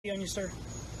On you, sir?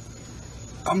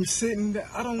 I'm sitting there.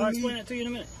 I'll explain it to you in a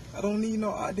minute. I don't need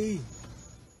no ID.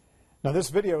 Now,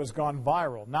 this video has gone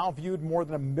viral, now viewed more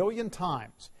than 1 million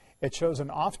times. It shows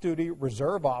an off-duty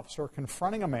reserve officer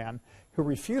confronting a man who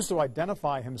refused to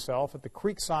identify himself at the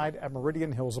Creekside at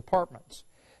Meridian Hills Apartments.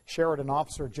 Sheridan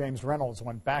Officer James Reynolds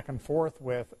went back and forth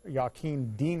with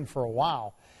Joaquin Dean for a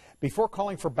while before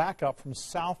calling for backup from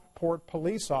Southport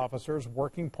police officers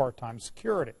working part-time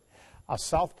security. A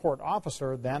Southport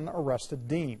officer then arrested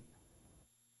Dean.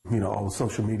 You know, all the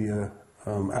social media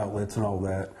outlets and all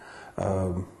that.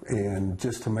 And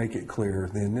just to make it clear,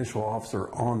 the initial officer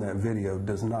on that video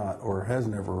does not or has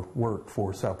never worked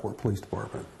for Southport Police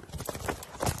Department.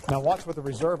 Now watch what the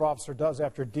reserve officer does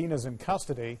after Dean is in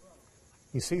custody.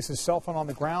 He sees his cell phone on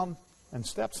the ground and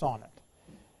steps on it.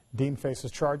 Dean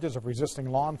faces charges of resisting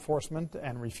law enforcement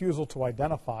and refusal to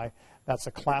identify. That's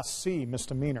a Class C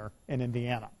misdemeanor in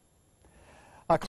Indiana.